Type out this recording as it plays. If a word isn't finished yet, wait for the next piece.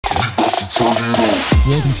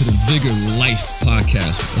Welcome to the Vigor Life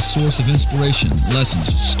Podcast, a source of inspiration,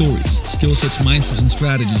 lessons, stories, skill sets, mindsets, and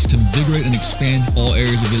strategies to invigorate and expand all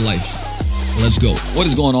areas of your life. Let's go. What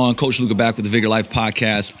is going on? Coach Luca back with the Vigor Life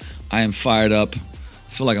Podcast. I am fired up. I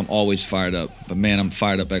feel like I'm always fired up, but man, I'm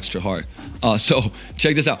fired up extra hard. So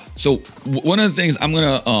check this out. So one of the things I'm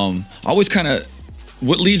going to always kind of,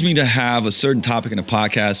 what leads me to have a certain topic in a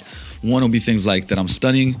podcast, one will be things like that I'm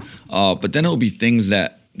studying, but then it'll be things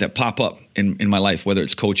that pop up in my life, whether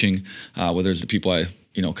it's coaching, whether it's the people I,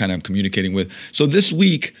 kind of communicating with. So this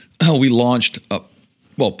week we launched,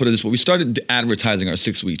 put it this way, we started advertising our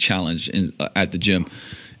 6-week challenge at the gym,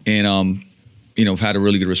 and I've had a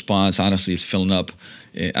really good response. Honestly, it's filling up.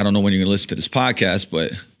 I don't know when you're gonna listen to this podcast,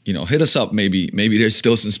 but hit us up. Maybe there's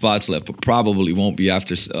still some spots left, but probably won't be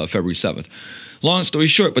after February 7th. Long story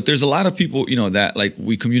short, but there's a lot of people, that like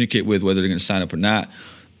we communicate with, whether they're gonna sign up or not,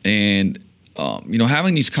 and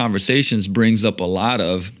having these conversations brings up a lot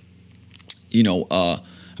of, I'm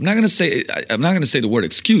not going to say the word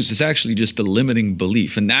excuse. It's actually just the limiting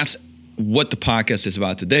belief. And that's what the podcast is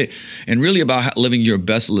about today. And really about living your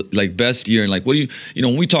best year. And like, what do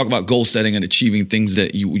when we talk about goal setting and achieving things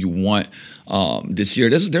that you want this year,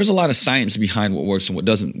 there's a lot of science behind what works and what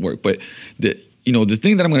doesn't work. But the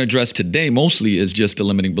thing that I'm going to address today mostly is just the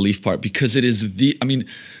limiting belief part, because it is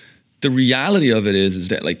the reality of it is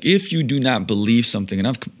that, like, if you do not believe something, and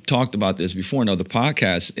I've talked about this before in other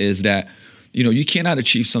podcasts, is that, you cannot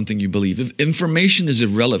achieve something you believe. If information is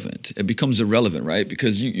irrelevant, it becomes irrelevant, right?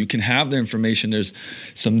 Because you can have the information. There's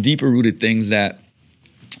some deeper rooted things that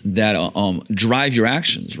drive your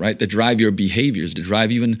actions, right? That drive your behaviors, that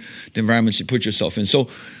drive even the environments you put yourself in. So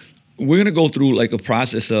we're going to go through like a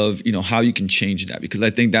process of, how you can change that, because I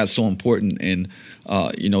think that's so important. And,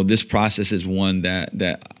 this process is one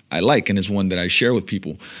that I like, and is one that I share with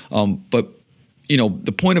people. But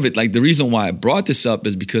the point of it, like the reason why I brought this up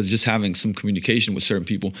is because just having some communication with certain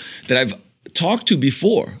people that I've talked to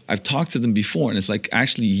before. I've talked to them before, and it's like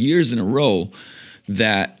actually years in a row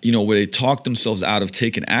that, where they talk themselves out of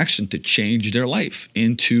taking action to change their life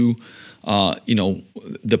into,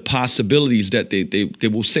 the possibilities that they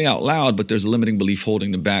will say out loud, but there's a limiting belief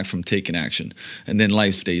holding them back from taking action. And then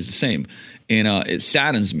life stays the same. And it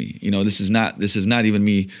saddens me. This is not even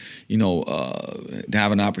me, to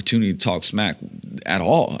have an opportunity to talk smack at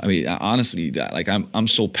all. I mean, honestly, like I'm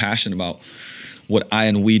so passionate about what I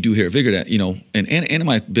and we do here at Vigor that, and in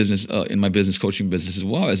my business coaching business as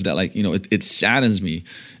well, is that, like, it saddens me.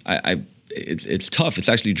 It's tough. It's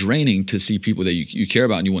actually draining to see people that you care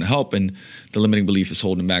about and you want to help, and the limiting belief is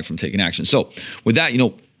holding them back from taking action. So with that,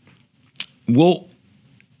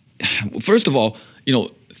 first of all,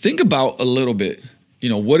 think about a little bit,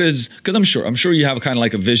 what is, because I'm sure you have kind of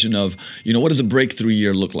like a vision of, what does a breakthrough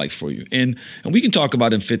year look like for you? And we can talk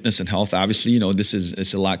about in fitness and health, obviously,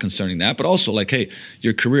 it's a lot concerning that, but also like, hey,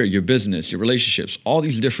 your career, your business, your relationships, all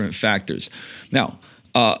these different factors. Now,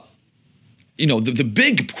 the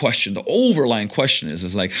big question, the overlying question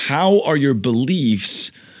is like, how are your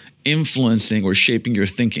beliefs influencing or shaping your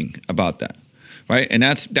thinking about that? Right. And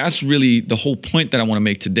that's really the whole point that I want to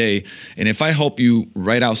make today. And if I help you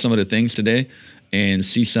write out some of the things today and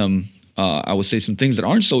see some, I would say some things that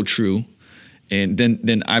aren't so true, and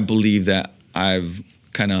then I believe that I've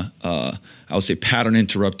kind of, I would say, pattern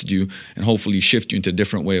interrupted you and hopefully shift you into a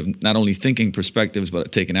different way of not only thinking perspectives,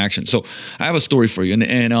 but taking action. So I have a story for you.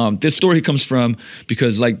 And this story comes from,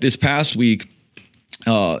 because like this past week,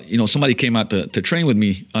 somebody came out to train with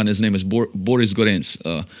me, and his name is Boris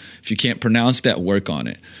Gorenc. If you can't pronounce that, work on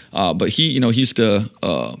it. But he used to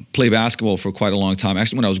play basketball for quite a long time.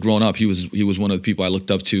 Actually, when I was growing up, he was one of the people I looked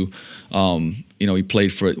up to. He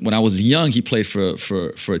played for, when I was young, he played for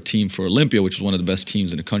a team for Olympia, which was one of the best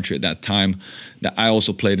teams in the country at that time, that I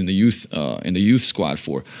also played in the youth squad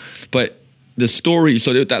for. But the story,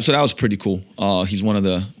 so that was pretty cool. He's one of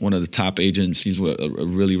the top agents. He's a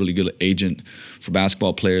really, really good agent for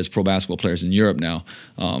basketball players, pro basketball players in Europe now,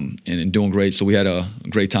 and doing great. So we had a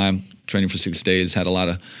great time training for 6 days, had a lot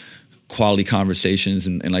of quality conversations.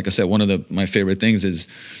 And like I said, one of my favorite things is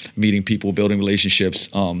meeting people, building relationships,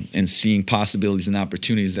 and seeing possibilities and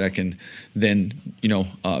opportunities that I can then,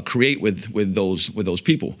 create with those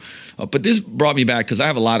people. But this brought me back because I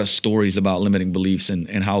have a lot of stories about limiting beliefs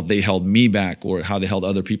and how they held me back or how they held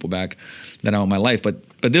other people back that are in my life. But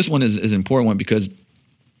this one is an important one, because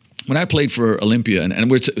when I played for Olympia,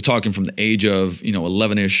 and we're talking from the age of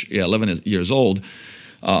 11 years old,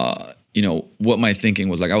 what my thinking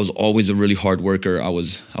was like. I was always a really hard worker. I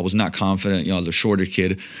was not confident. I was a shorter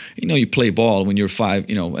kid. You play ball when you're 5.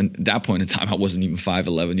 And at that point in time, I wasn't even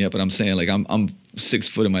 5'11" yet. But I'm saying, like, I'm 6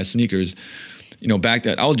 foot in my sneakers. back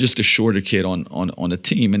then I was just a shorter kid on a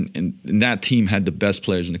team, and that team had the best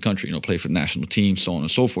players in the country. Play for the national team, so on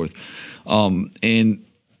and so forth. And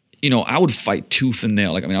I would fight tooth and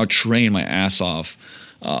nail. I would train my ass off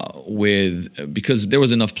because there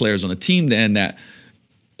was enough players on the team then that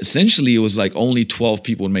essentially it was like only 12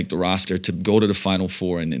 people would make the roster to go to the Final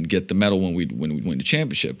Four and get the medal when we'd win the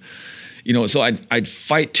championship. So I'd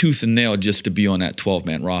fight tooth and nail just to be on that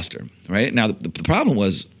 12-man roster, right? Now the problem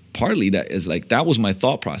was partly that was my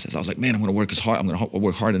thought process. I was like, man, I'm going to work as hard. I'm going to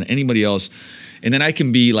work harder than anybody else, and then I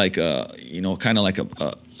can be like kind of like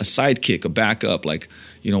a sidekick, a backup.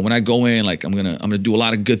 When I go in, I'm gonna do a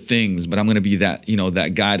lot of good things, but I'm gonna be that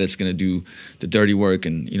that guy that's gonna do the dirty work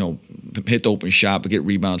and hit the open shot, but get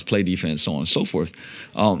rebounds, play defense, so on and so forth.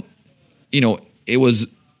 It was.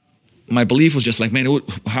 My belief was just like, man,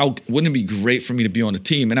 wouldn't it be great for me to be on a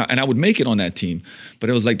team? And I would make it on that team. But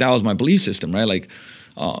it was like, that was my belief system, right?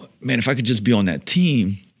 Man, if I could just be on that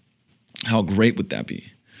team, how great would that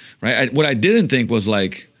be, right? What I didn't think was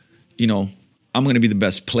I'm going to be the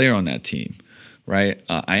best player on that team, right?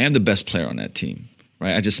 I am the best player on that team,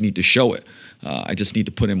 right? I just need to show it. I just need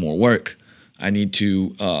to put in more work. I need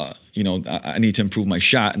to, I need to improve my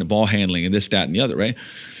shot and the ball handling and this, that, and the other, right?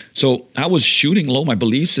 So I was shooting low. My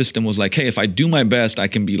belief system was like, hey, if I do my best, I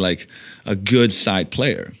can be like a good side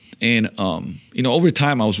player. And, over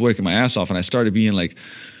time I was working my ass off and I started being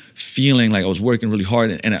feeling like I was working really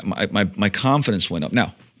hard and my confidence went up.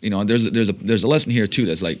 Now, there's a lesson here too.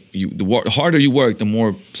 That's the harder you work, the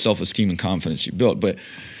more self-esteem and confidence you build. But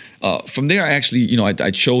from there, I actually,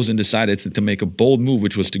 I chose and decided to make a bold move,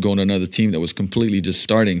 which was to go to another team that was completely just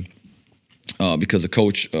starting because the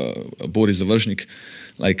coach, Boris Završnik,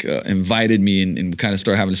 invited me and we kind of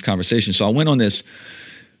started having this conversation. So I went on this,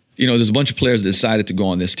 there's a bunch of players that decided to go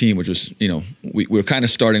on this team, which was, we were kind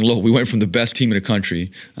of starting low. We went from the best team in the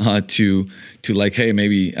country to hey,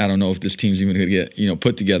 maybe, I don't know if this team's even going to get,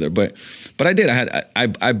 put together. But I did.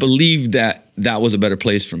 I believed that was a better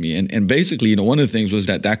place for me. And basically, one of the things was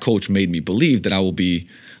that coach made me believe that I will be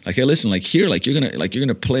hey, listen, you're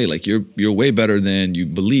gonna play, you're way better than you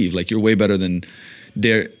believe. You're way better than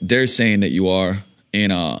they're saying that you are.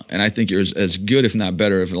 And I think you're as good, if not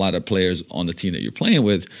better, of a lot of players on the team that you're playing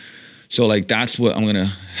with. So that's what I'm gonna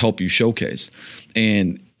help you showcase.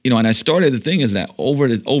 And and I started. The thing is that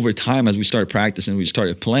over time, as we started practicing, we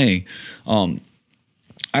started playing.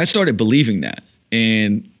 I started believing that,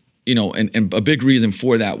 and and a big reason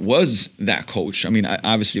for that was that coach.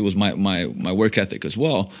 Obviously it was my work ethic as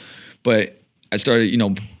well, but I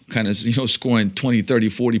started kind of scoring 20, 30,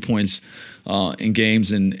 40 points in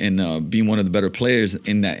games and being one of the better players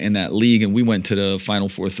in that league. And we went to the Final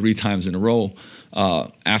Four 3 times in a row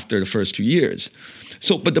after the first 2 years.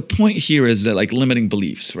 So, but the point here is that limiting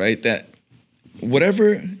beliefs, right? That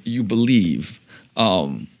whatever you believe,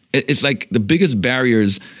 it's the biggest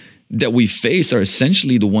barriers that we face are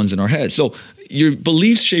essentially the ones in our head. So your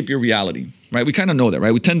beliefs shape your reality, right? We kind of know that,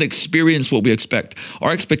 right? We tend to experience what we expect.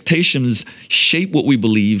 Our expectations shape what we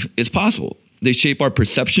believe is possible. They shape our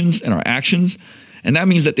perceptions and our actions. And that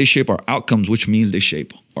means that they shape our outcomes, which means they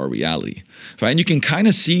shape our reality, right? And you can kind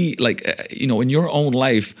of see, in your own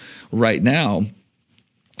life right now,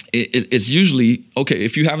 it's usually, okay,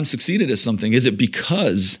 if you haven't succeeded at something, is it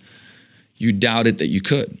because you doubted that you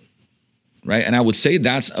could, right? And I would say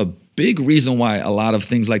that's a big reason why a lot of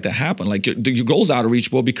things like that happen. Your goals out of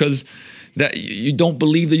reach, well, because that you don't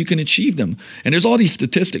believe that you can achieve them. And there's all these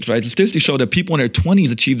statistics, right? Statistics show that people in their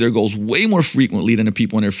 20s achieve their goals way more frequently than the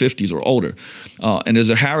people in their 50s or older. And there's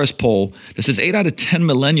a Harris poll that says 8 out of 10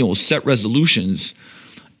 millennials set resolutions,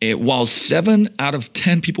 while 7 out of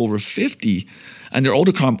 10 people over 50 and their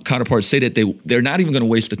older counterparts say that they're not even going to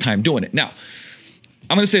waste the time doing it. Now,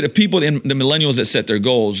 I'm going to say the people, the millennials that set their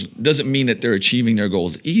goals, doesn't mean that they're achieving their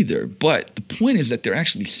goals either. But the point is that they're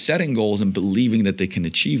actually setting goals and believing that they can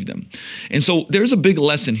achieve them. And so there's a big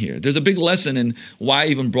lesson here. There's a big lesson in why I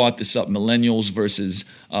even brought this up, millennials versus,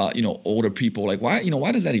 older people.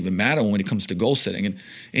 Why does that even matter when it comes to goal setting?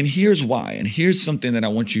 And here's why. And here's something that I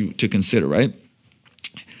want you to consider, right?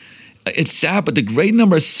 It's sad, but the great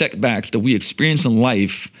number of setbacks that we experience in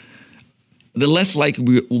life, the less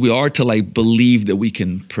likely we are to believe that we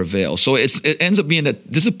can prevail. So it ends up being that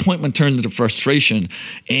disappointment turns into frustration,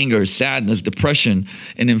 anger, sadness, depression,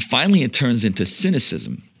 and then finally it turns into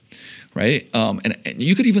cynicism, right? And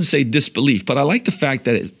you could even say disbelief, but I like the fact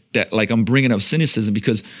that I'm bringing up cynicism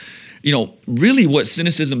because, really what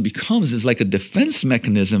cynicism becomes is a defense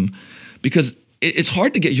mechanism because it's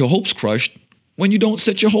hard to get your hopes crushed when you don't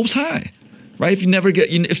set your hopes high, right? If you never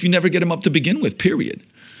get them up to begin with, period.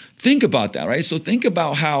 Think about that, right? So think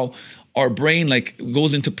about how our brain like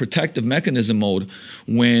goes into protective mechanism mode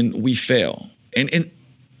when we fail. And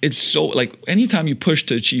it's so like anytime you push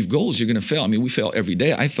to achieve goals, you're gonna fail. I mean, we fail every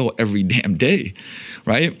day. I fail every damn day,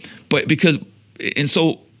 right? But because, and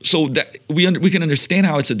so that we can understand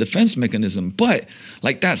how it's a defense mechanism, but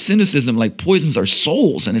like that cynicism like poisons our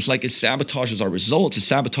souls, and it's like it sabotages our results, it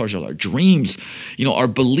sabotages our dreams. You know, our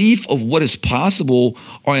belief of what is possible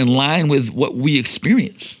are in line with what we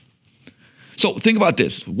experience. So think about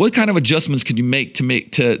this. What kind of adjustments can you make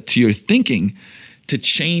to your thinking to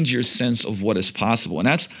change your sense of what is possible? And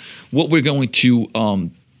that's what we're going to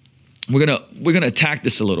we're gonna attack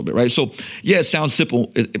this a little bit, right? So yeah, it sounds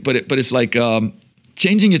simple, but it's like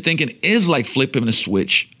changing your thinking is like flipping a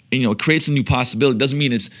switch. And, you know, it creates a new possibility. It doesn't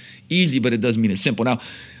mean it's easy, but it does mean it's simple. Now,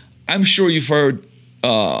 I'm sure you've heard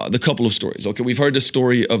the couple of stories. Okay, we've heard the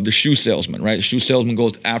story of the shoe salesman, right? The shoe salesman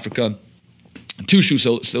goes to Africa. Two shoe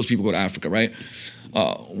salespeople go to Africa, right?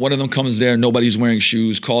 One of them comes there, nobody's wearing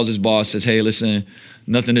shoes, calls his boss, says, hey, listen,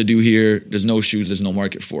 nothing to do here. There's no shoes, there's no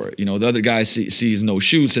market for it. You know, the other guy sees no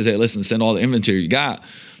shoes, says, hey, listen, send all the inventory you got.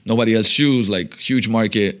 Nobody has shoes, like huge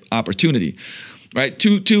market opportunity, right?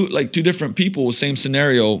 Two different people, same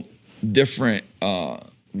scenario, different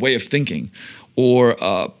way of thinking. Or,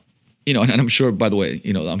 you know, and I'm sure, by the way,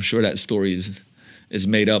 you know, I'm sure that story is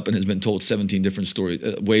made up and has been told 17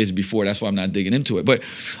 different ways before. That's why I'm not digging into it. But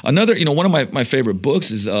another, you know, one of my favorite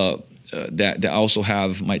books is that I also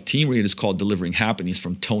have my team read is called Delivering Happiness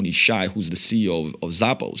from Tony Hsieh, who's the CEO of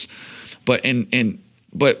Zappos.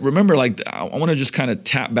 But remember, like, I want to just kind of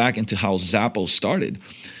tap back into how Zappos started.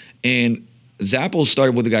 And Zappos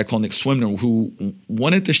started with a guy called Nick Swimner, who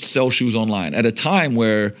wanted to sell shoes online at a time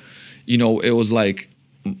where, you know, it was like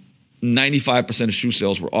 95% of shoe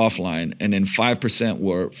sales were offline, and then 5%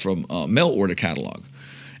 were from mail order catalog.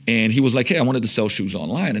 And he was like, hey, I wanted to sell shoes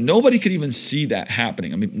online. And nobody could even see that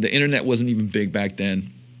happening. I mean, the internet wasn't even big back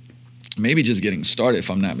then, maybe just getting started, if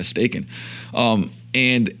I'm not mistaken.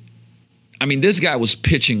 And I mean, this guy was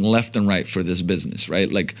pitching left and right for this business,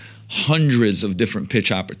 right? Like hundreds of different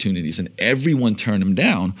pitch opportunities, and everyone turned him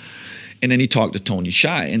down. And then he talked to Tony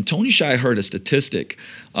Hsieh, and Tony Hsieh heard a statistic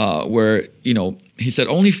where, you know, he said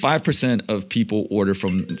only 5% of people order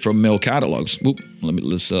from mail catalogs.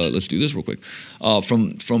 Let's do this real quick.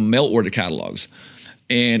 From mail order catalogs,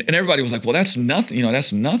 and everybody was like, well, that's nothing. You know,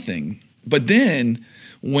 that's nothing. But then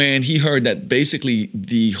when he heard that basically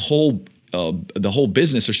the whole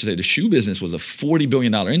business, or should I say the shoe business, was a $40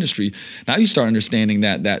 billion industry, now you start understanding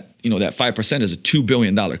that you know that 5% is a $2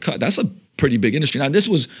 billion cut. That's a pretty big industry. Now, this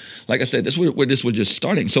was, like I said, this was where this was just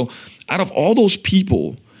starting. So out of all those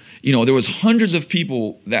people, you know, there was hundreds of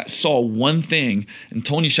people that saw one thing, and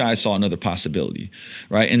Tony Hsieh saw another possibility,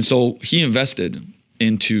 right? And so he invested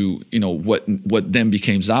into, you know, what then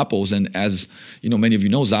became Zappos. And as, you know, many of you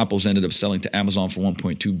know, Zappos ended up selling to Amazon for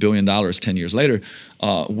 $1.2 billion 10 years later,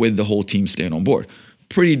 with the whole team staying on board.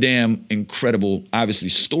 Pretty damn incredible, obviously,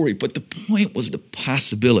 story. But the point was the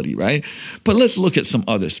possibility, right? But let's look at some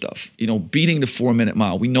other stuff. You know, beating the 4-minute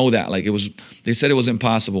mile. We know that. Like, they said it was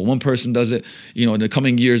impossible. One person does it. You know, in the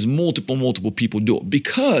coming years, multiple people do it,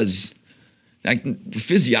 because like the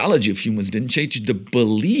physiology of humans didn't change. The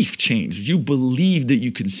belief changed. You believed that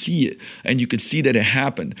you could see it, and you could see that it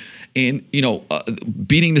happened. And, you know,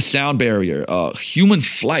 beating the sound barrier, human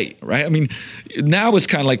flight, right? I mean, now it's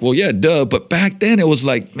kind of like, well, yeah, duh. But back then it was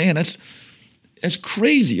like, man, that's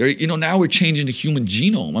crazy. Or, you know, now we're changing the human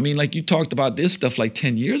genome. I mean, like, you talked about this stuff like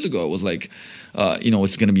 10 years ago. It was like, you know,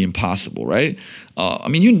 it's going to be impossible, right? I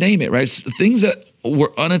mean, you name it, right? Things that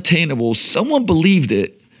were unattainable, someone believed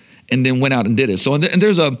it and then went out and did it. So, and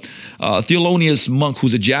there's a Thelonious Monk,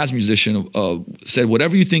 who's a jazz musician, said,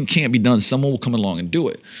 whatever you think can't be done, someone will come along and do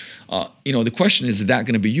it. You know, the question is that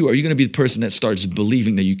going to be you? Are you going to be the person that starts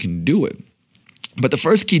believing that you can do it? But the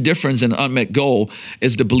first key difference in an unmet goal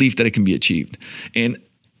is the belief that it can be achieved. And,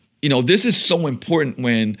 you know, this is so important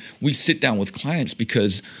when we sit down with clients,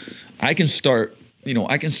 because I can start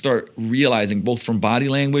realizing, both from body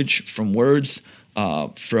language, from words,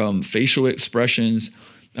 from facial expressions,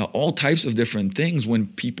 all types of different things, when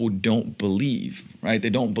people don't believe, right? They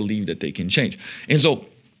don't believe that they can change. And so,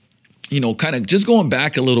 you know, kind of just going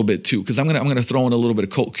back a little bit too, because I'm gonna throw in a little bit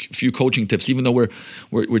of few coaching tips, even though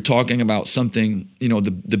we're talking about something, you know,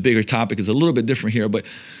 the bigger topic is a little bit different here. But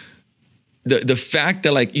the fact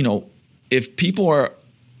that, like, you know, if people are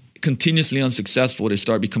continuously unsuccessful, they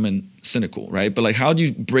start becoming cynical, right? But like, how do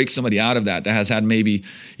you break somebody out of that has had maybe,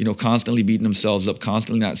 you know, constantly beating themselves up,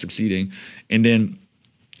 constantly not succeeding, and then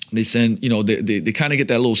they send, you know, they kind of get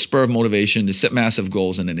that little spur of motivation, they set massive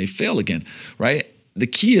goals, and then they fail again, right? The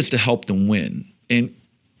key is to help them win. And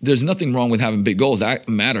there's nothing wrong with having big goals.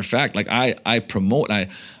 Matter of fact, like I promote, I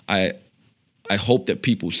hope that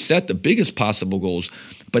people set the biggest possible goals,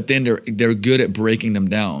 but then they're good at breaking them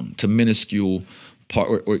down to minuscule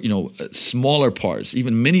part or smaller parts,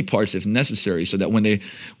 even mini parts if necessary, so that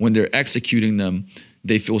when they're executing them,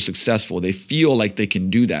 they feel successful. They feel like they can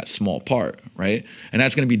do that small part, right? And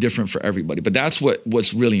that's going to be different for everybody. But that's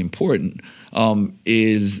what's really important,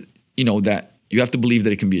 is that you have to believe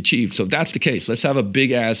that it can be achieved. So if that's the case, let's have a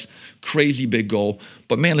big ass, crazy big goal.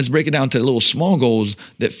 But man, let's break it down to little small goals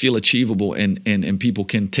that feel achievable and people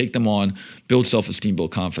can take them on, build self-esteem,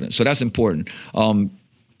 build confidence. So that's important.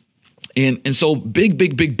 And so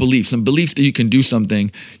big beliefs and beliefs that you can do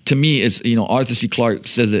something, to me, is, Arthur C. Clarke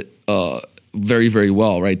says it very, very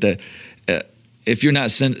well, right? That if you're not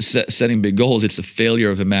setting big goals, it's a failure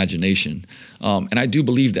of imagination. And I do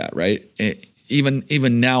believe that, right?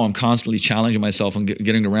 Even now, I'm constantly challenging myself and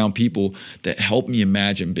getting around people that help me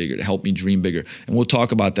imagine bigger, to help me dream bigger. And we'll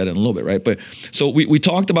talk about that in a little bit, right? But so we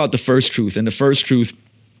talked about the first truth, and the first truth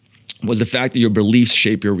was the fact that your beliefs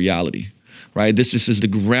shape your reality, right? This is the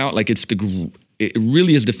ground, like it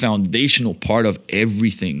really is the foundational part of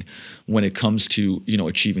everything when it comes to,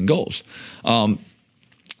 achieving goals.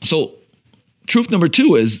 So truth number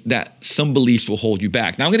 2 is that some beliefs will hold you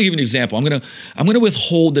back. Now I'm going to give you an example. I'm going to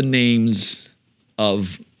withhold the names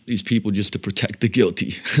of these people just to protect the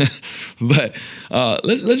guilty. But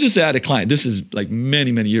let's just say I had a client. This is like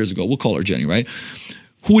many, many years ago. We'll call her Jenny, right?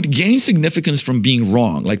 Who would gain significance from being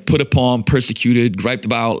wrong, like put upon, persecuted, griped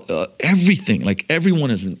about, everything. Like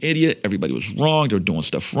everyone is an idiot. Everybody was wrong. They were doing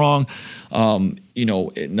stuff wrong.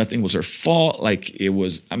 Nothing was her fault. Like it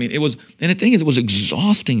was, and the thing is, it was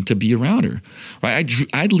exhausting to be around her, right?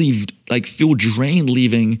 I'd leave, like feel drained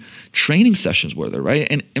leaving training sessions with her, right?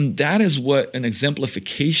 And that is what an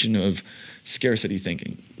exemplification of scarcity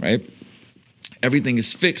thinking, right? Everything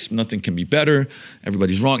is fixed. Nothing can be better.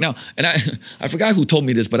 Everybody's wrong. Now, and I forgot who told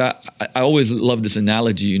me this, but I always love this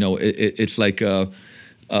analogy. It's like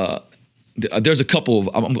there's a couple of,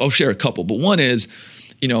 I'll share a couple, but one is,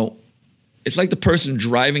 it's like the person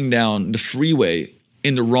driving down the freeway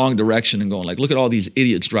in the wrong direction and going like, look at all these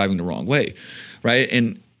idiots driving the wrong way, right?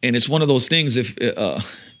 And it's one of those things. If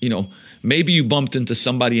maybe you bumped into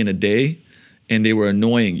somebody in a day and they were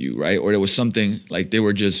annoying you, right? Or there was something like they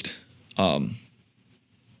were just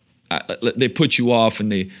they put you off and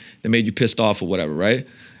they made you pissed off or whatever, right?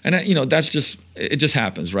 And that's just, it just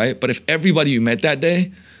happens, right? But if everybody you met that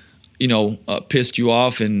day, pissed you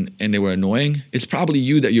off and they were annoying, it's probably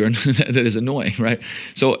you that that is annoying, right?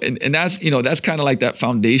 So and that's that's kind of like that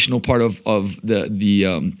foundational part of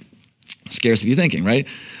the scarcity thinking, right?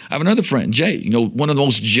 I have another friend, Jay, one of the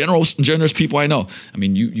most generous people I know.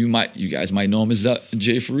 You guys might know him as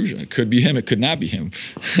Jay Ferrugia. It could be him. It could not be him.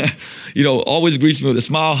 Always greets me with a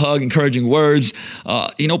smile, hug, encouraging words.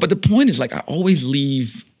 But the point is, like, I always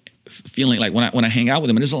leave feeling like when I hang out with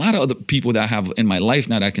him, and there's a lot of other people that I have in my life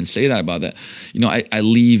now that I can say that about that. I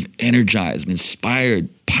leave energized, inspired,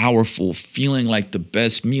 powerful, feeling like the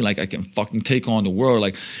best me, like I can fucking take on the world.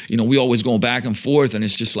 Like, we always go back and forth, and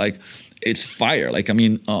it's just like, it's fire. Like,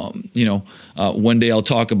 one day I'll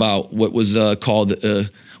talk about what was called,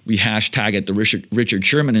 we hashtag it the Richard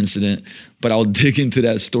Sherman incident, but I'll dig into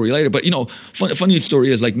that story later. But, funny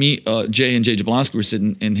story is, like, me, Jay and Jay Jablonski were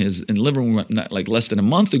sitting in the living room like less than a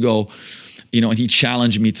month ago, and he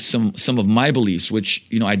challenged me to some of my beliefs, which,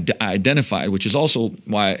 I identified, which is also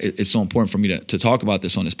why it's so important for me to talk about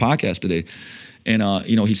this on this podcast today. And,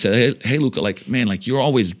 he said, hey, Luca, like, man, like, you're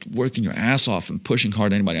always working your ass off and pushing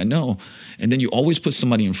hard at anybody I know. And then you always put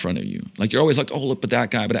somebody in front of you. Like, you're always like, oh, look at that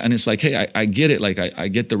guy. And it's like, hey, I get it. Like, I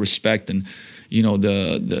get the respect and,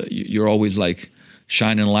 you're always like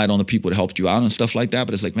shining a light on the people that helped you out and stuff like that.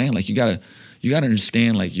 But it's like, man, like, you gotta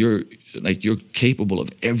understand, like, you're capable of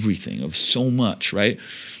everything, of so much. Right.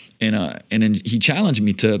 And then he challenged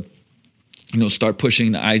me to, start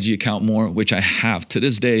pushing the IG account more, which I have to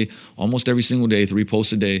this day, almost every single day, 3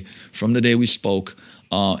 posts a day from the day we spoke.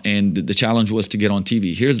 And the challenge was to get on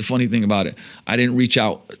TV. Here's the funny thing about it. I didn't reach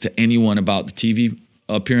out to anyone about the TV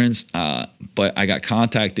appearance, but I got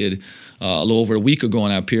contacted a little over a week ago,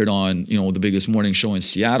 and I appeared on, the biggest morning show in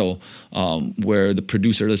Seattle, where the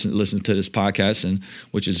producer listened to this podcast, and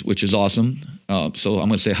which is awesome. So I'm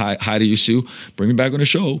gonna say hi to you, Sue. Bring me back on the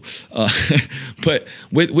show. But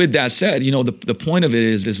with that said, the point of it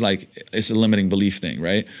is like, it's a limiting belief thing,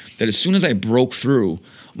 right? That as soon as I broke through,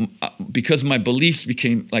 because my beliefs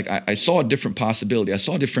became like, I saw a different possibility. I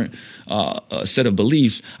saw a different set of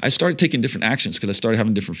beliefs. I started taking different actions because I started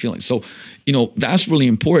having different feelings. So, that's really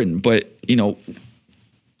important. But,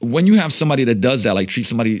 when you have somebody that does that, like treat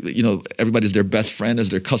somebody, everybody's their best friend, as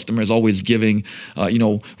their customer, is always giving,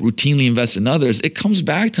 routinely invest in others, it comes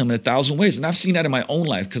back to them in 1,000 ways. And I've seen that in my own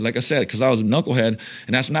life, because like I said, because I was a knucklehead,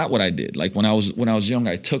 and that's not what I did. Like when I was young,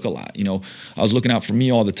 I took a lot. I was looking out for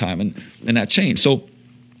me all the time, and that changed. So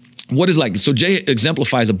so Jay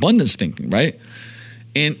exemplifies abundance thinking, right?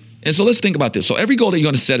 And so let's think about this. So every goal that you're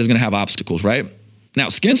going to set is going to have obstacles, right? Now,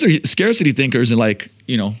 scarcity thinkers, and like,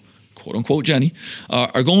 quote unquote Jenny,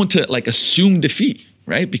 are going to like assume defeat,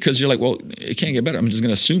 right? Because you're like, well, it can't get better. I'm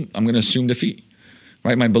going to assume defeat,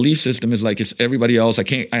 right? My belief system is like, it's everybody else.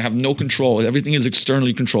 I have no control. Everything is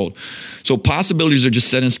externally controlled. So possibilities are just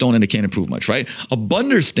set in stone and they can't improve much, right?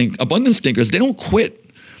 Abundance thinkers, they don't quit.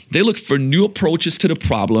 They look for new approaches to the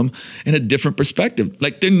problem and a different perspective.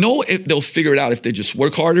 Like they know if they'll figure it out if they just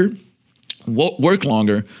work harder, work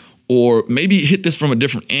longer, or maybe hit this from a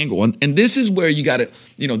different angle. And this is where you got to,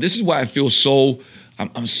 this is why I feel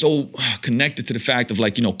I'm so connected to the fact of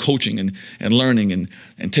like, coaching and learning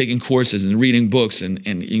and taking courses and reading books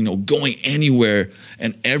and going anywhere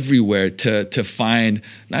and everywhere to find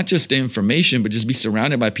not just the information, but just be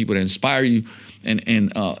surrounded by people that inspire you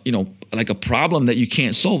and like a problem that you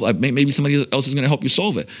can't solve. Maybe somebody else is going to help you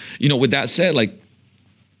solve it. With that said, like,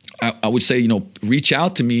 I would say, reach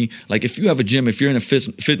out to me. Like if you have a gym, if you're in a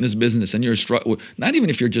fitness business and you're not even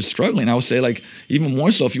if you're just struggling, I would say like even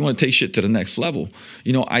more so if you want to take shit to the next level.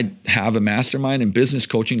 I have a mastermind in business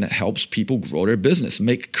coaching that helps people grow their business,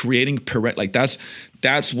 like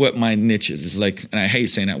that's what my niche is. It's like, and I hate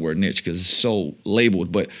saying that word niche because it's so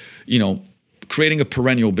labeled, but creating a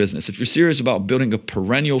perennial business. If you're serious about building a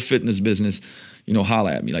perennial fitness business,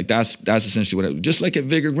 holla at me. Like that's essentially what I do. Just like at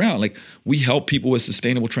Vigor Ground, like we help people with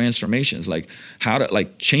sustainable transformations, like how to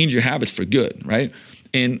like change your habits for good, right?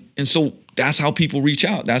 And so that's how people reach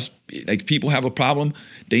out. That's like people have a problem,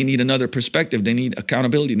 they need another perspective, they need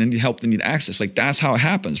accountability, they need help, they need access. Like that's how it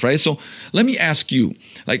happens, right? So let me ask you,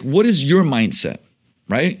 like, what is your mindset,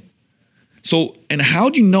 right? So, and how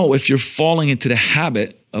do you know if you're falling into the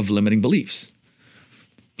habit of limiting beliefs?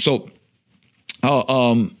 So,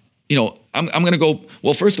 I'm going to go,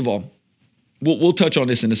 well, first of all, we'll touch on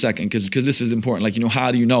this in a second because this is important. Like,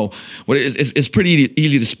 how do you know? What it's pretty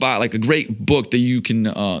easy to spot. Like a great book that you can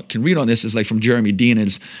read on this is like from Jeremy Dean.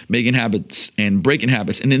 It's Making Habits and Breaking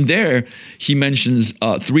Habits. And in there, he mentions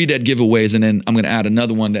 3 dead giveaways. And then I'm going to add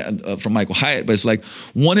another one from Michael Hyatt. But it's like,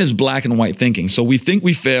 one is black and white thinking. So we think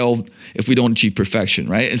we failed if we don't achieve perfection,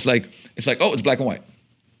 right? It's like, oh, it's black and white.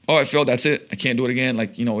 Oh, I failed. That's it. I can't do it again.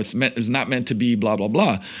 Like, it's not meant to be blah, blah,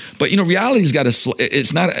 blah. But, reality's got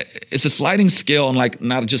it's a sliding scale and like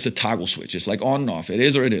not just a toggle switch. It's like on and off. It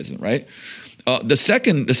is or it isn't, right? The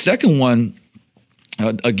second one,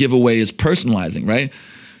 a giveaway is personalizing, right?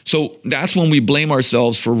 So that's when we blame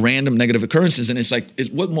ourselves for random negative occurrences. And it's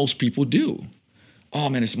what most people do. Oh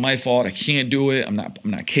man, it's my fault. I can't do it. I'm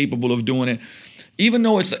not capable of doing it. Even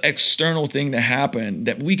though it's an external thing that happened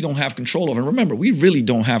that we don't have control over. And remember, we really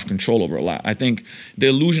don't have control over a lot. I think the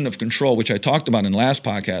illusion of control, which I talked about in the last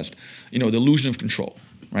podcast, the illusion of control,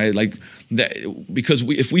 right? Like that, because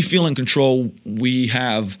if we feel in control,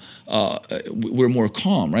 we're more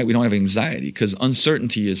calm, right? We don't have anxiety because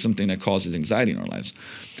uncertainty is something that causes anxiety in our lives.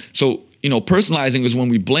 So, personalizing is when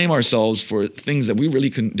we blame ourselves for things that we really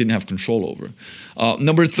didn't have control over.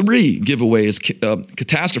 Number 3 giveaway is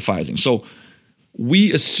catastrophizing. So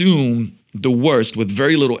we assume the worst with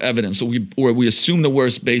very little evidence. So we assume the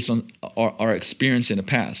worst based on our experience in the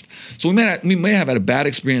past. So we may have had a bad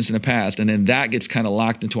experience in the past, and then that gets kind of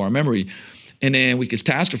locked into our memory, and then we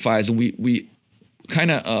catastrophize, and we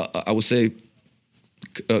kind of I would say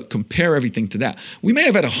compare everything to that. We may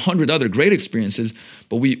have had 100 other great experiences,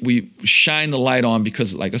 but we shine the light on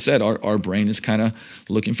because, like I said, our brain is kind of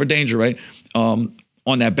looking for danger, right? On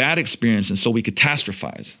that bad experience, and so we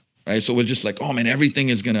catastrophize. Right. So we're just like, oh man, everything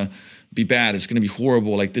is going to be bad. It's going to be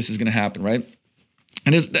horrible. Like this is going to happen. Right.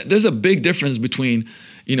 And there's a big difference between,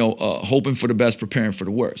 hoping for the best, preparing for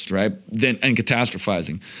the worst. Right. And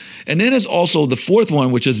catastrophizing. And then there's also the fourth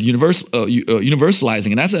one, which is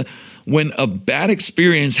universalizing. And that's when a bad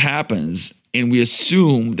experience happens and we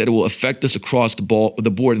assume that it will affect us across the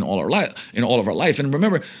board in all of our life. And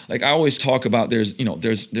remember, like I always talk about, there's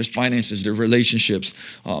finances, there's relationships,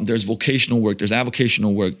 there's vocational work, there's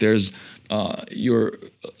avocational work, there's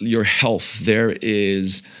your health,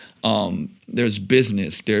 there's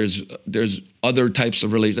business, there's other types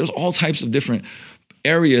of relations, there's all types of different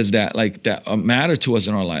areas that matter to us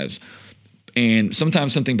in our lives. And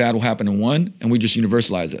sometimes something bad will happen in one, and we just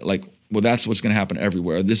universalize it. Like, well, that's what's going to happen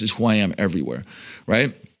everywhere. This is who I am everywhere,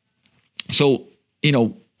 right? So,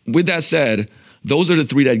 with that said, Those are the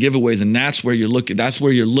 3 dead giveaways, and that's where you're looking. That's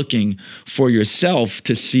where you're looking for yourself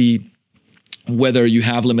to see whether you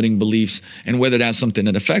have limiting beliefs and whether that's something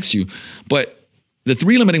that affects you. But the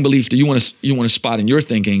 3 limiting beliefs that you want to spot in your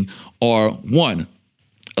thinking are: 1,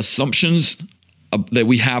 assumptions that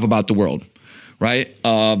we have about the world, right?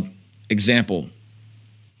 Example,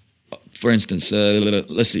 for instance,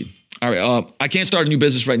 let's see. All right, I can't start a new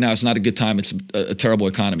business right now. It's not a good time. It's a terrible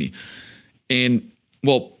economy. And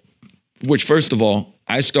well, which first of all,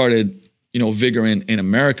 I started, Vigor in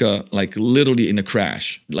America, like literally in the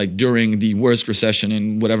crash, like during the worst recession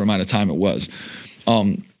in whatever amount of time it was.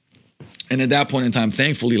 And at that point in time,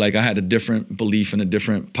 thankfully, like I had a different belief and a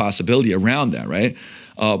different possibility around that, right?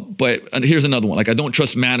 But here's another one. Like, I don't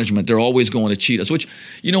trust management. They're always going to cheat us, which,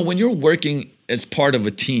 when you're working as part of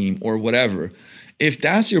a team or whatever, if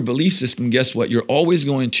that's your belief system, guess what? You're always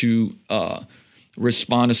going to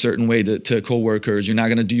respond a certain way to coworkers. You're not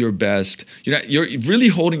going to do your best. You're really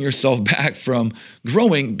holding yourself back from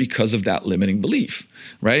growing because of that limiting belief,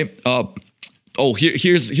 right?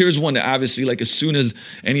 Here's one that obviously, like, as soon as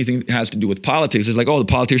anything has to do with politics, it's like, the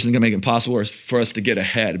politicians are gonna make it impossible for us to get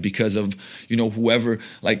ahead because of, whoever,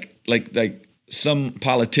 like some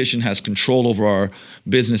politician has control over our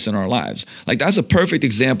business and our lives. Like, that's a perfect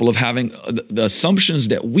example of having the assumptions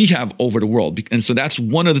that we have over the world. And so that's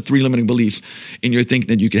one of the 3 limiting beliefs in your thinking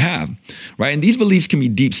that you could have, right? And these beliefs can be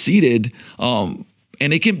deep-seated, and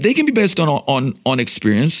they can be based on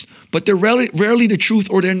experience, but they're rarely the truth,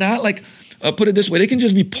 or they're not like. Put it this way, they can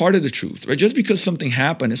just be part of the truth, right? Just because something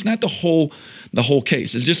happened, it's not the whole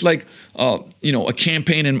case. It's just like, a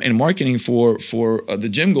campaign and marketing for the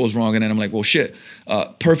gym goes wrong. And then I'm like, well, shit,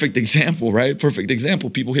 perfect example, right? Perfect example.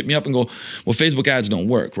 People hit me up and go, well, Facebook ads don't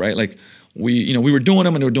work, right? Like we were doing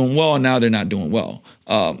them and they were doing well, and now they're not doing well.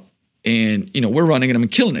 And we're running them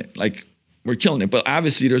and killing it. Like, we're killing it. But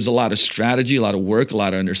obviously there's a lot of strategy, a lot of work, a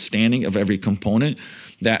lot of understanding of every component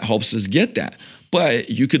that helps us get that. But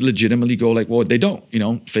you could legitimately go like, well, they don't,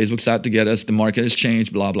 Facebook's out to get us. The market has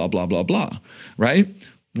changed, blah, blah, blah, blah, blah, right?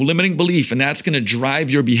 Limiting belief, and that's going to drive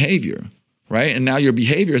your behavior, right? And now your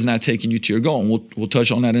behavior is not taking you to your goal. And we'll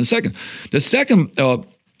touch on that in a second. The second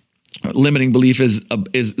limiting belief is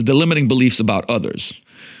the limiting beliefs about others,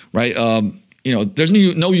 right? There's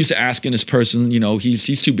no use asking this person,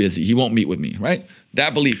 he's too busy. He won't meet with me, right?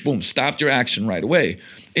 That belief, boom, stopped your action right away.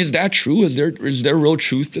 Is that true? Is there real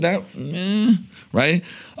truth to that? Right?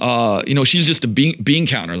 She's just a bean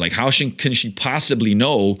counter. Like, how can she possibly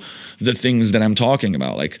know the things that I'm talking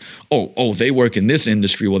about? Like, they work in this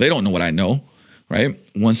industry. Well, they don't know what I know, right?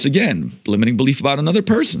 Once again, limiting belief about another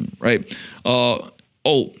person, right?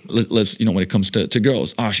 Let's, when it comes to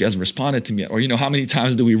girls, she hasn't responded to me yet. Or, how many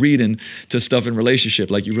times do we read into stuff in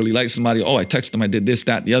relationship? Like, you really like somebody. I texted them, I did this,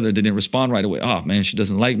 that, the other, they didn't respond right away. Oh man, she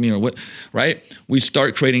doesn't like me or what, right? We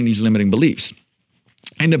start creating these limiting beliefs.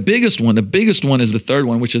 And the biggest one is the third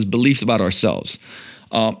one, which is beliefs about ourselves.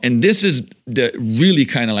 And this is really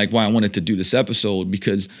kind of like why I wanted to do this episode,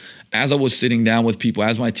 because as I was sitting down with people,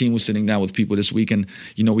 as my team was sitting down with people this week, and,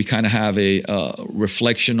 we kind of have a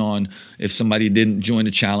reflection on if somebody didn't join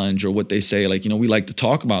the challenge or what they say, like, we like to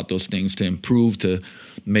talk about those things to improve, to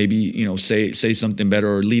maybe, say something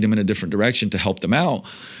better or lead them in a different direction to help them out.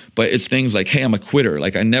 But it's things like, hey, I'm a quitter.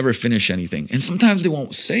 Like, I never finish anything. And sometimes they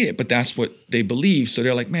won't say it, but that's what they believe. So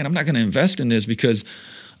they're like, man, I'm not going to invest in this because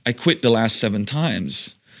I quit the last 7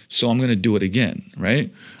 times. So I'm going to do it again,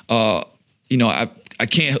 right? I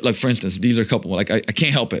can't, like, for instance, these are a couple, like, I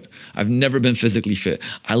can't help it. I've never been physically fit.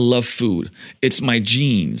 I love food. It's my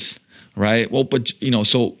genes, right? Well, but,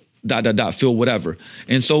 so ... fill whatever.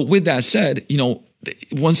 And so with that said,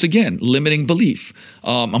 once again, limiting belief.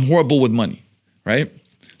 I'm horrible with money, right?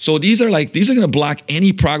 So these are going to block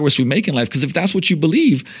any progress we make in life, because if that's what you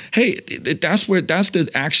believe, hey, that's the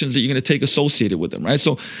actions that you're going to take associated with them, right?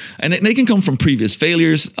 So, and they can come from previous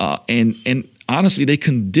failures, and honestly, they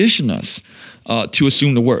condition us to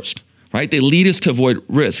assume the worst, right? They lead us to avoid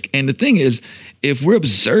risk. And the thing is, if we're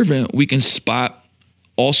observant, we can spot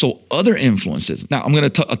also other influences. Now, I'm going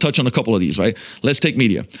to touch on a couple of these, right? Let's take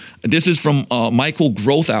media. This is from Michael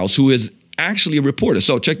Grothaus, who is actually a reporter.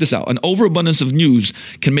 So check this out. An overabundance of news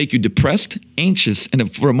can make you depressed, anxious,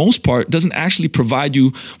 and for the most part, doesn't actually provide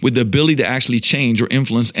you with the ability to actually change or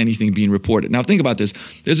influence anything being reported. Now, think about this.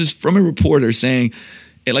 This is from a reporter saying,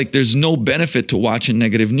 like, there's no benefit to watching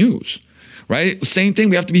negative news, right? Same thing.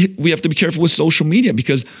 We have to be careful with social media,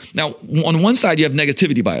 because now on one side you have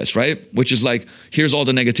negativity bias, right? Which is like, here's all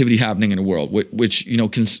the negativity happening in the world, which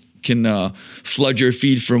can flood your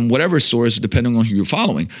feed from whatever source, depending on who you're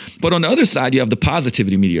following. But on the other side, you have the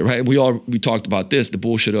positivity media, right? We talked about this, the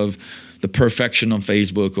bullshit of the perfection on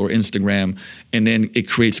Facebook or Instagram, and then it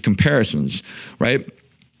creates comparisons, right?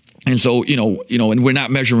 And so, and we're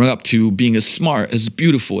not measuring up to being as smart, as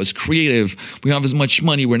beautiful, as creative. We don't have as much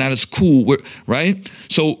money. We're not as cool, right?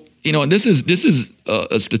 So, and this is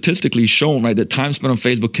statistically shown, right, that time spent on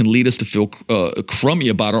Facebook can lead us to feel crummy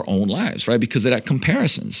about our own lives, right, because of that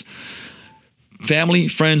comparisons. Family,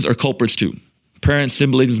 friends are culprits too. Parents,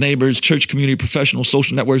 siblings, neighbors, church community, professional,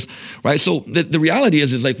 social networks, right? So the reality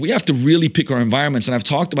is like we have to really pick our environments. And I've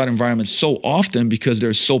talked about environments so often because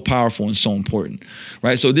they're so powerful and so important,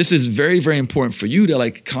 right? So this is very, very important for you to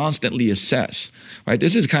like constantly assess, right?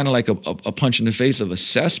 This is kind of like a punch in the face of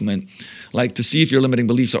assessment, like to see if your limiting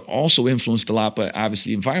beliefs are also influenced a lot by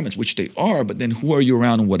obviously environments, which they are, but then who are you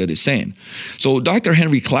around and what are they saying? So Dr.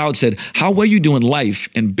 Henry Cloud said, how well you do in life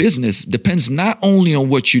and business depends not only on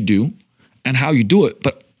what you do, and how you do it,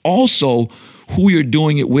 but also who you're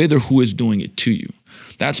doing it with or who is doing it to you.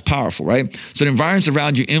 That's powerful, right? So the environments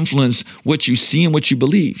around you influence what you see and what you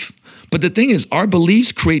believe. But the thing is, our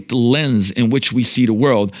beliefs create the lens in which we see the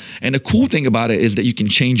world. And the cool thing about it is that you can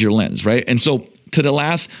change your lens, right? And so to the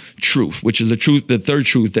last truth, which is the third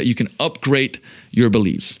truth, that you can upgrade your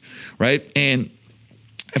beliefs, right? And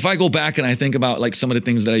if I go back and I think about like some of the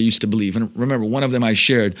things that I used to believe, and remember one of them I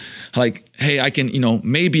shared, like, hey, I can,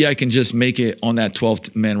 maybe I can just make it on that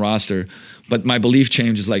 12th man roster, but my belief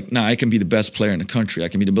change is like, nah, I can be the best player in the country. I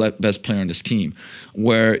can be the best player on this team.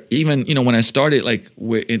 Where even, when I started like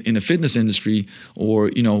in the fitness industry or,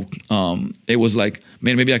 it was like,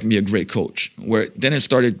 man, maybe I can be a great coach. Where then it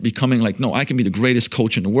started becoming like, no, I can be the greatest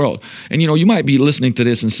coach in the world. And, you might be listening to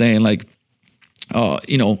this and saying like,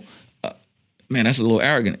 man, that's a little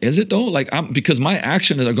arrogant. Is it though? Like because my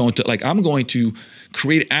actions are going to, like, I'm going to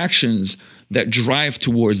create actions that drive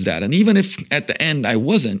towards that. And even if at the end I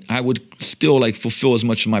wasn't, I would still like fulfill as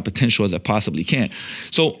much of my potential as I possibly can.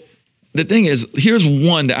 So the thing is, here's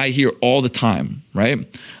one that I hear all the time, right?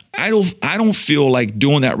 I don't feel like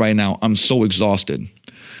doing that right now. I'm so exhausted,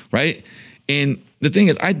 right? And the thing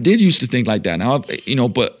is, I did used to think like that. Now,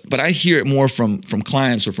 but I hear it more from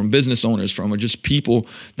clients or from business owners, or just people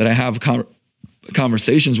that I have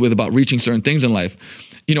conversations with about reaching certain things in life,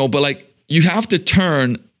 but like you have to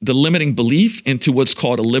turn the limiting belief into what's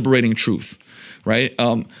called a liberating truth, right?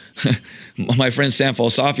 My friend Sam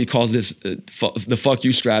Falsafi calls this the fuck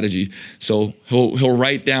you strategy. So he'll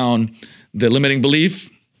write down the limiting belief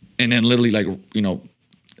and then literally like,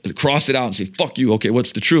 cross it out and say, fuck you. Okay,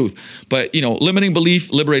 what's the truth? But, limiting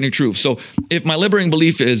belief, liberating truth. So if my limiting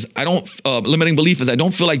belief is I don't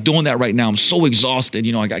feel like doing that right now. I'm so exhausted.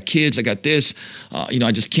 I got kids, I got this,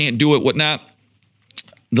 I just can't do it, whatnot.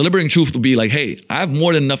 The liberating truth will be like, hey, I have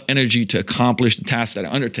more than enough energy to accomplish the task that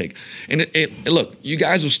I undertake. And look, you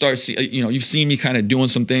guys will start you've seen me kind of doing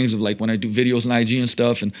some things of like when I do videos on IG and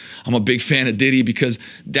stuff, and I'm a big fan of Diddy because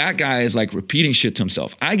that guy is like repeating shit to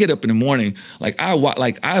himself. I get up in the morning,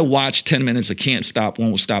 I watch 10 minutes of Can't Stop,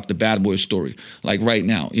 Won't Stop, the Bad Boy Story, like right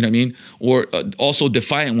now, you know what I mean? Or also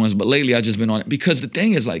Defiant Ones, but lately I've just been on it because the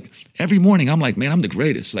thing is like every morning I'm like, man, I'm the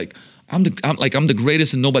greatest. Like I'm the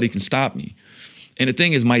greatest and nobody can stop me. And the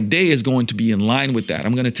thing is, my day is going to be in line with that.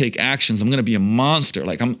 I'm going to take actions. I'm going to be a monster.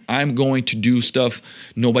 Like I'm going to do stuff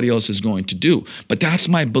nobody else is going to do. But that's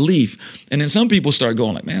my belief. And then some people start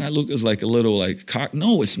going like, man, I look as like a little like cock.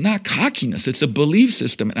 No, it's not cockiness. It's a belief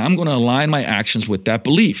system. And I'm going to align my actions with that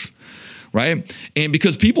belief. Right. And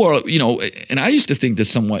because people are, and I used to think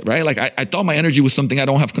this somewhat, right? Like I thought my energy was something I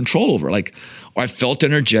don't have control over. Like, or I felt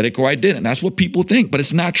energetic or I didn't. That's what people think. But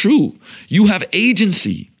it's not true. You have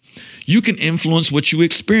agency. You can influence what you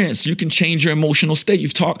experience. You can change your emotional state.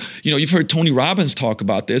 You've heard Tony Robbins talk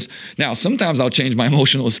about this. Now, sometimes I'll change my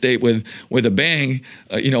emotional state with a bang,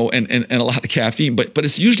 and a lot of caffeine, but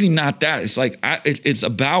it's usually not that. It's like, it's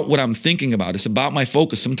about what I'm thinking about. It's about my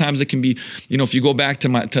focus. Sometimes it can be, if you go back to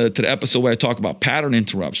the episode where I talk about pattern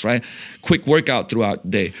interrupts, right? Quick workout throughout the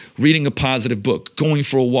day, reading a positive book, going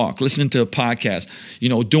for a walk, listening to a podcast,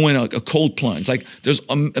 doing a cold plunge. Like there's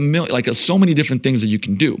a million, like so many different things that you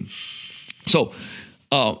can do. So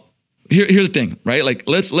here's the thing, right? Like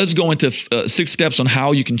let's go into 6 steps on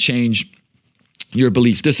how you can change your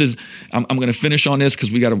beliefs. This is I'm going to finish on this because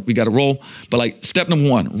we got to roll. But like step number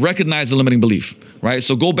 1, recognize the limiting belief, right?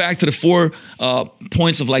 So go back to the 4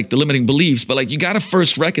 points of like the limiting beliefs, but like you got to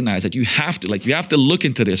first recognize that you have to look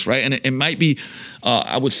into this, right? And it might be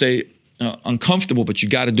I would say uncomfortable, but you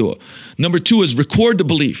got to do it. Number 2 is record the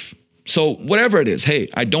belief. So whatever it is, hey,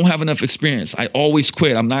 I don't have enough experience. I always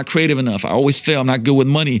quit. I'm not creative enough. I always fail. I'm not good with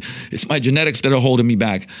money. It's my genetics that are holding me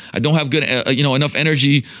back. I don't have good, enough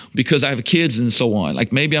energy because I have kids and so on.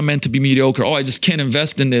 Like maybe I'm meant to be mediocre. Oh, I just can't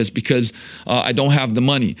invest in this because I don't have the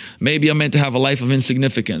money. Maybe I'm meant to have a life of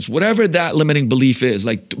insignificance. Whatever that limiting belief is,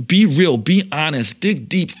 like be real, be honest, dig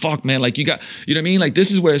deep. Fuck, man. Like you got, you know what I mean? Like this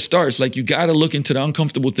is where it starts. Like you got to look into the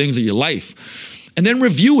uncomfortable things of your life and then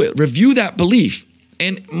review it. Review that belief.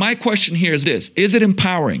 And my question here is this: is it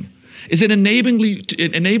empowering? Is it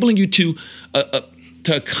enabling you to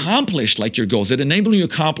accomplish like your goals? Is it enabling you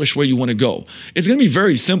to accomplish where you want to go? It's going to be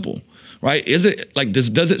very simple, right? Is it like this?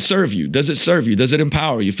 Does it serve you? Does it serve you? Does it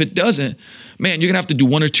empower you? If it doesn't, man, you're going to have to do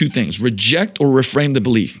one or two things: reject or reframe the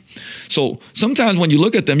belief. So sometimes when you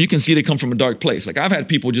look at them, you can see they come from a dark place. Like I've had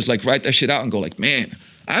people just like write that shit out and go like, man,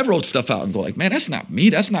 I wrote stuff out and go like, man, that's not me.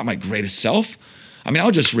 That's not my greatest self. I mean,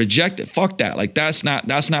 I'll just reject it. Fuck that. Like that's not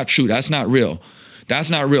true. That's not real.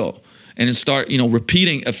 That's not real. And then start,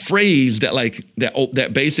 repeating a phrase that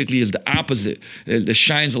basically is the opposite, that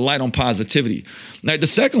shines a light on positivity. Now, the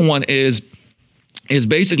second one is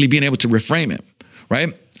basically being able to reframe it,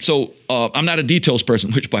 right? So I'm not a details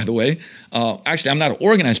person, which by the way, actually I'm not an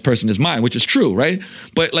organized person is mine, which is true, right?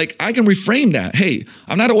 But like I can reframe that. Hey,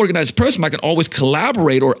 I'm not an organized person. I can always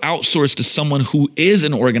collaborate or outsource to someone who is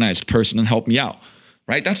an organized person and help me out,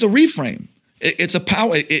 right? That's a reframe. It's a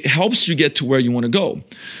power. It helps you get to where you want to go.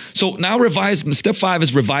 So now step 5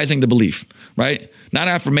 is revising the belief, right? Not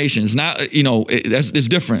affirmations, not, it's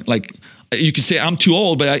different. Like you can say I'm too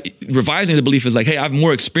old, but revising the belief is like, hey, I have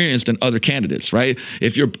more experience than other candidates, right?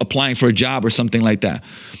 If you're applying for a job or something like that.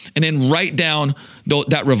 And then write down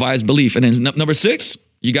that revised belief. And then number 6,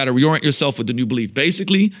 you got to reorient yourself with the new belief.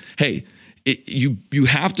 Basically, hey, you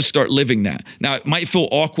have to start living that. Now, it might feel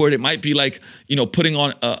awkward. It might be like, putting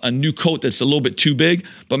on a new coat that's a little bit too big.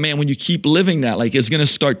 But man, when you keep living that, like it's going to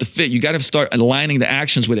start to fit. You got to start aligning the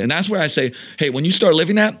actions with it. And that's where I say, hey, when you start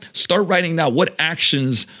living that, start writing down what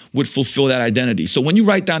actions would fulfill that identity. So when you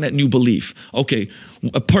write down that new belief, okay,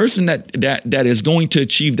 a person that is going to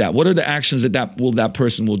achieve that, what are the actions that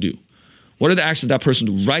person will do? What are the actions that person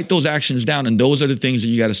will do? Write those actions down. And those are the things that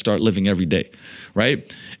you got to start living every day,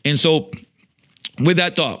 right? And so with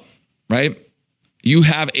that thought, right, you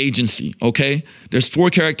have agency, okay? There's 4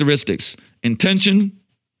 characteristics. Intention,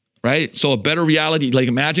 right? So a better reality, like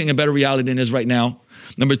imagining a better reality than it is right now.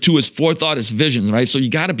 Number 2 is forethought, is vision, right? So you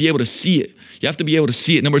got to be able to see it. You have to be able to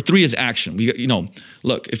see it. Number 3 is action.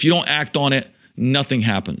 Look, if you don't act on it, nothing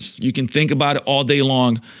happens. You can think about it all day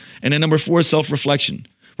long. And then number 4 is self-reflection,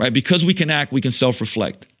 right? Because we can act, we can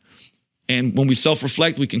self-reflect. And when we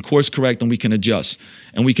self-reflect, we can course correct and we can adjust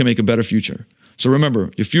and we can make a better future. So remember,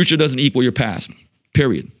 your future doesn't equal your past,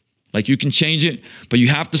 period. Like you can change it, but you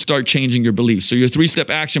have to start changing your beliefs. So your 3-step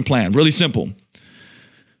action plan, really simple.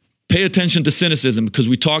 Pay attention to cynicism because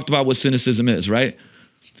we talked about what cynicism is, right?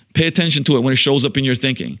 Pay attention to it when it shows up in your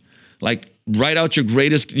thinking. Like write out your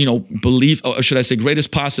greatest, belief, or should I say greatest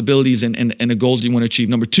possibilities and the goals you want to achieve.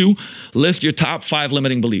 Number 2, list your top 5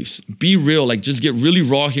 limiting beliefs. Be real, like just get really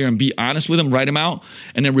raw here and be honest with them, write them out,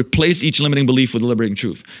 and then replace each limiting belief with a liberating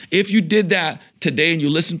truth. If you did that today and you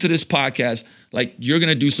listen to this podcast, like you're going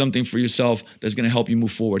to do something for yourself that's going to help you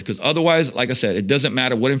move forward. Because otherwise, like I said, it doesn't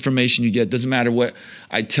matter what information you get. It doesn't matter what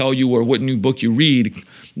I tell you or what new book you read.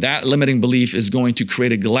 That limiting belief is going to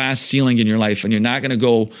create a glass ceiling in your life and you're not going to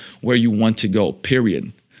go where you want to go,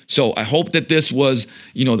 period. So I hope that this was,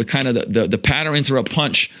 the kind of the pattern interrupt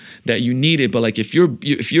punch that you needed. But like if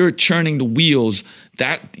you're churning the wheels,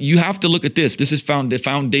 that you have to look at this. This is the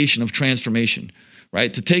foundation of transformation.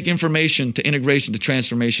 Right? To take information to integration to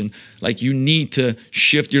transformation, like you need to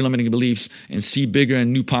shift your limiting beliefs and see bigger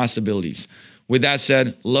and new possibilities. With that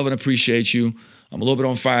said, love and appreciate you. I'm a little bit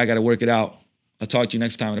on fire. I got to work it out. I'll talk to you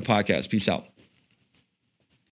next time in the podcast. Peace out.